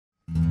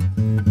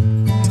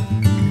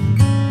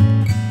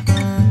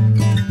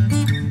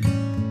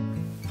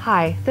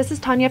Hi, this is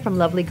Tanya from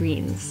Lovely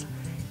Greens.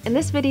 In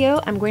this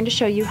video, I'm going to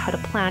show you how to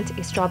plant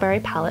a strawberry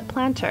pallet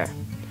planter.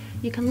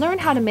 You can learn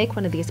how to make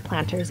one of these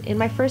planters in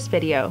my first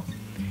video.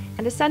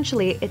 And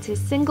essentially, it's a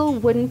single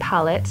wooden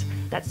pallet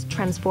that's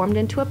transformed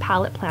into a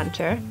pallet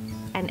planter,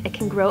 and it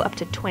can grow up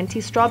to 20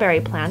 strawberry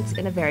plants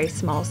in a very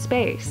small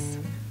space.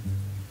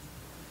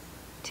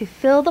 To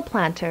fill the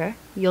planter,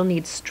 you'll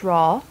need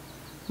straw,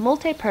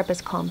 multi-purpose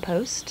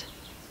compost,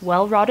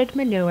 well-rotted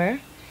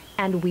manure,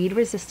 and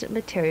weed-resistant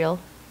material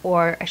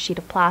or a sheet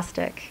of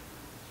plastic.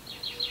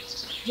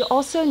 You'll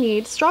also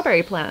need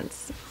strawberry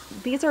plants.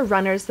 These are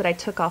runners that I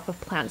took off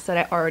of plants that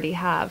I already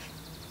have.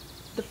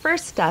 The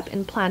first step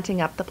in planting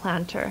up the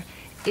planter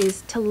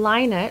is to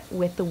line it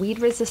with the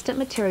weed-resistant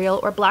material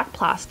or black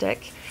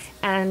plastic,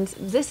 and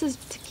this is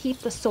to keep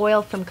the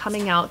soil from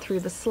coming out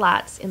through the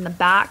slats in the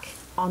back,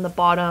 on the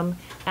bottom,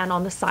 and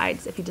on the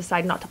sides if you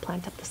decide not to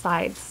plant up the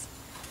sides.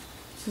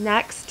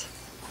 Next,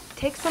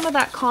 take some of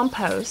that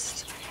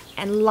compost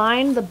and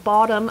line the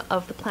bottom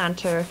of the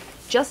planter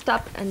just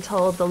up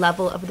until the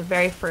level of the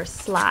very first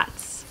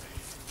slats.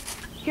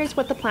 Here's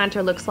what the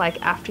planter looks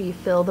like after you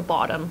fill the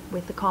bottom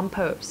with the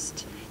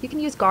compost. You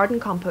can use garden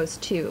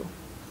compost too.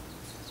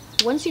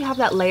 Once you have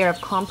that layer of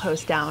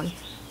compost down,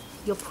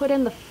 you'll put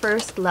in the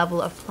first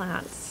level of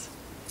plants.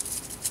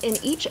 In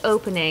each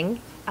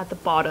opening at the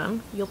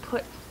bottom, you'll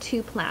put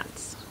 2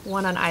 plants,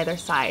 one on either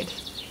side.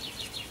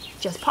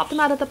 Just pop them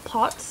out of the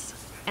pots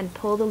and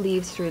pull the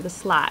leaves through the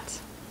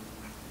slat.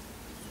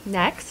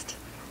 Next,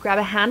 grab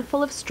a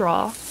handful of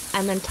straw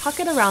and then tuck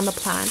it around the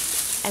plant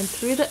and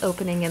through the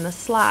opening in the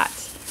slat.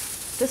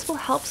 This will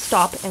help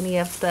stop any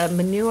of the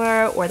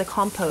manure or the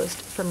compost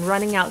from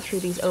running out through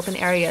these open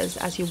areas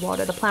as you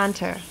water the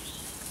planter.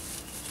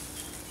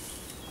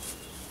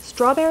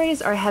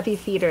 Strawberries are heavy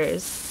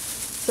feeders,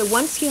 so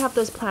once you have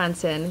those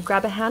plants in,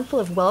 grab a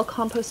handful of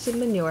well-composted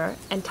manure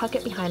and tuck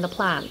it behind the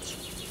plant.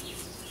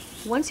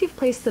 Once you've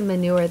placed the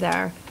manure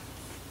there,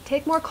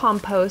 take more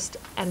compost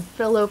and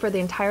fill over the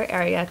entire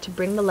area to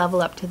bring the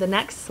level up to the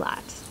next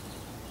slat.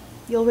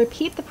 You'll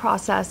repeat the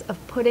process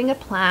of putting a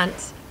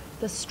plant,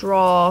 the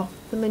straw,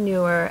 the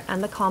manure,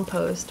 and the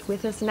compost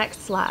with this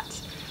next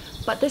slat,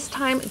 but this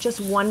time just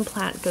one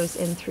plant goes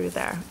in through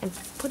there, and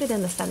put it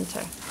in the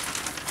center.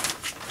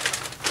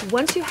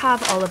 Once you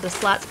have all of the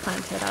slats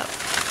planted up,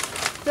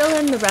 fill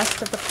in the rest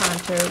of the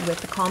planter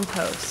with the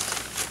compost.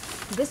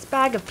 This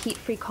bag of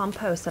peat-free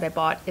compost that I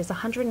bought is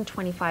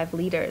 125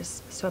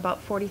 liters, so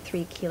about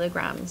 43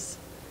 kilograms.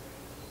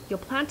 You'll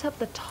plant up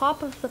the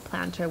top of the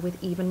planter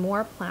with even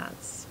more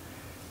plants.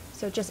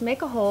 So just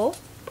make a hole,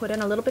 put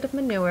in a little bit of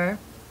manure,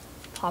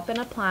 pop in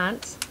a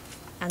plant,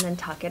 and then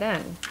tuck it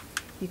in.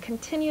 You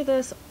continue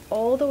this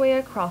all the way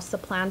across the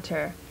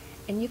planter,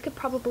 and you could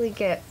probably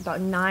get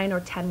about 9 or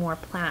 10 more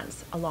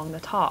plants along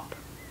the top.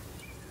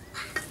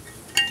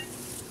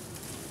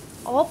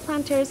 All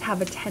planters have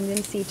a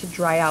tendency to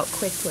dry out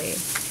quickly,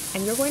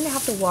 and you're going to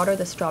have to water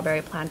the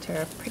strawberry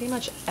planter pretty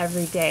much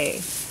every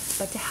day.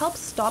 But to help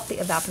stop the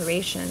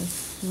evaporation,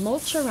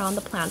 mulch around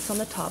the plants on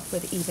the top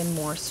with even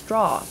more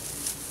straw.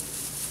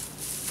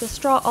 The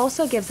straw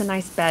also gives a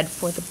nice bed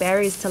for the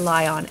berries to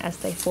lie on as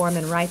they form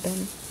and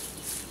ripen.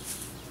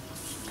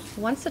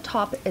 Once the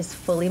top is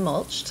fully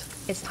mulched,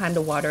 it's time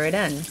to water it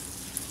in.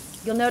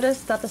 You'll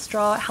notice that the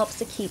straw helps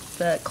to keep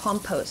the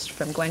compost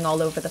from going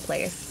all over the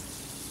place.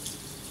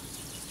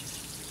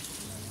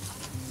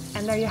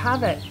 And there you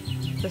have it.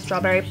 The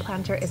strawberry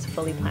planter is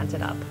fully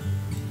planted up.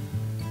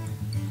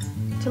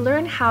 To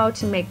learn how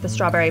to make the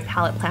strawberry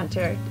pallet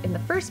planter in the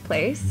first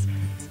place,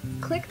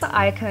 click the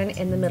icon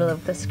in the middle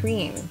of the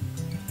screen.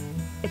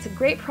 It's a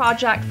great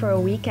project for a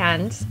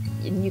weekend,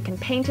 and you can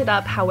paint it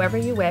up however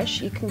you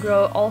wish. You can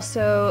grow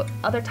also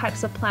other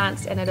types of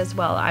plants in it as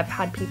well. I've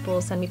had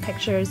people send me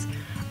pictures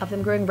of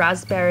them growing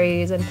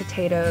raspberries and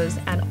potatoes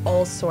and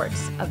all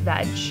sorts of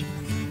veg.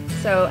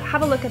 So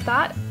have a look at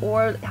that,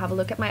 or have a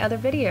look at my other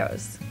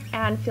videos.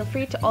 And feel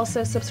free to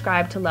also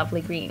subscribe to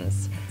Lovely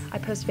Greens. I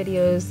post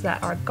videos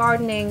that are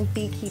gardening,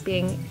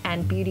 beekeeping,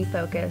 and beauty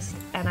focused,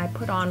 and I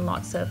put on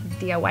lots of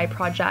DIY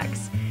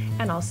projects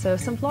and also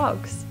some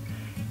vlogs.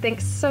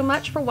 Thanks so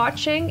much for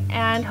watching,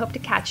 and hope to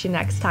catch you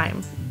next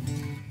time.